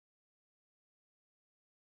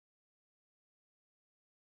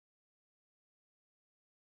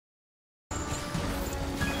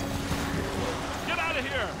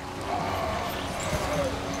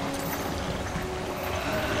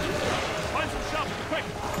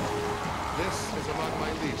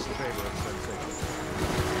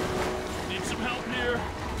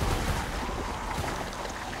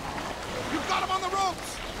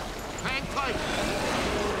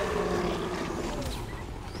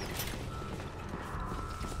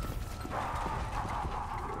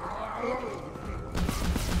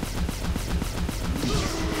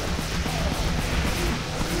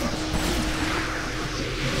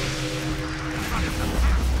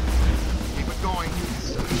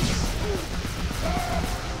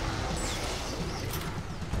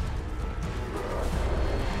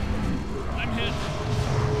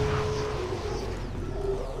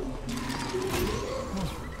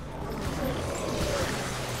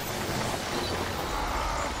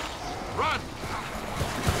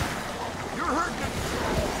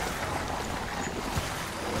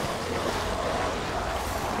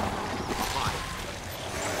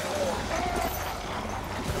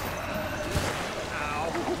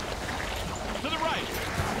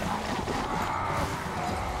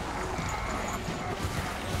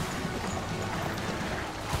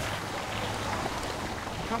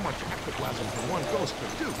almost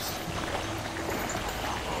produced.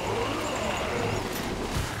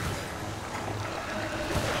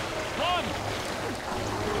 Run!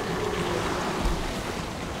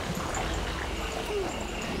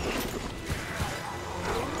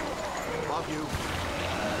 Love you.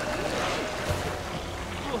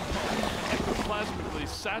 Ectoplasmically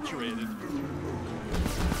saturated.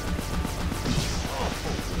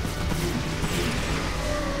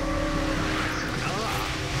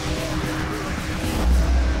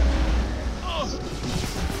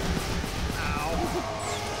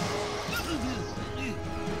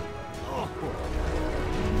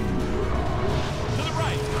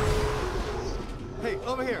 Hey,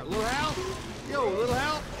 over here, little Hal? Yo, little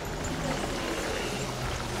Hal?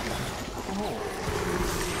 Oh.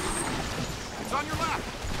 It's on your left.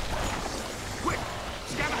 Quick,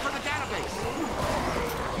 scan it for the database.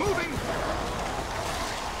 Moving.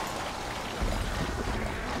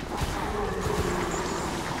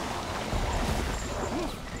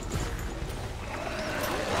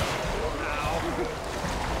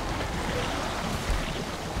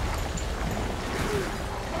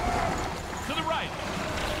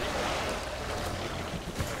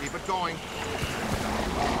 Keep it going.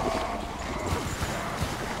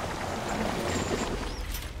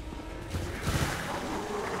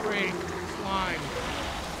 Great slime.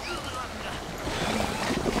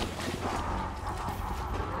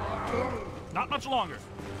 Not much longer.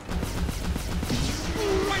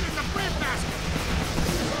 Right in the breadbasket.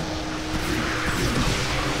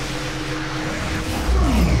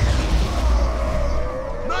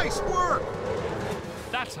 Nice work.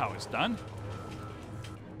 That's how it's done.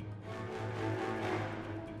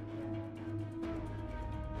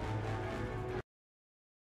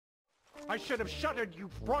 I should have shuttered you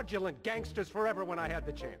fraudulent gangsters forever when I had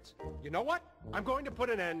the chance. You know what? I'm going to put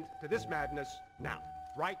an end to this madness now.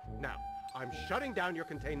 Right now. I'm shutting down your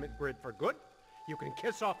containment grid for good. You can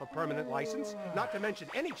kiss off a permanent license, not to mention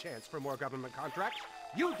any chance for more government contracts.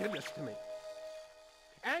 You did this to me.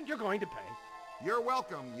 And you're going to pay. You're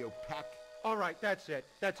welcome, you peck. All right, that's it.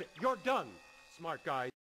 That's it. You're done, smart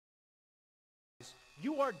guys.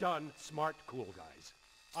 You are done, smart, cool guys.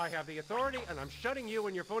 I have the authority, and I'm shutting you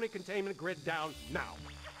and your phony containment grid down now.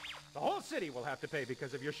 The whole city will have to pay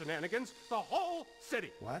because of your shenanigans. The whole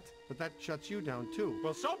city. What? But that shuts you down, too.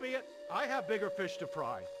 Well, so be it. I have bigger fish to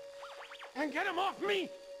fry. And get him off me!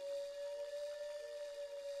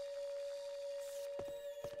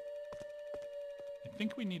 I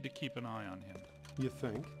think we need to keep an eye on him. You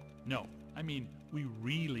think? No, I mean, we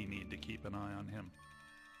really need to keep an eye on him.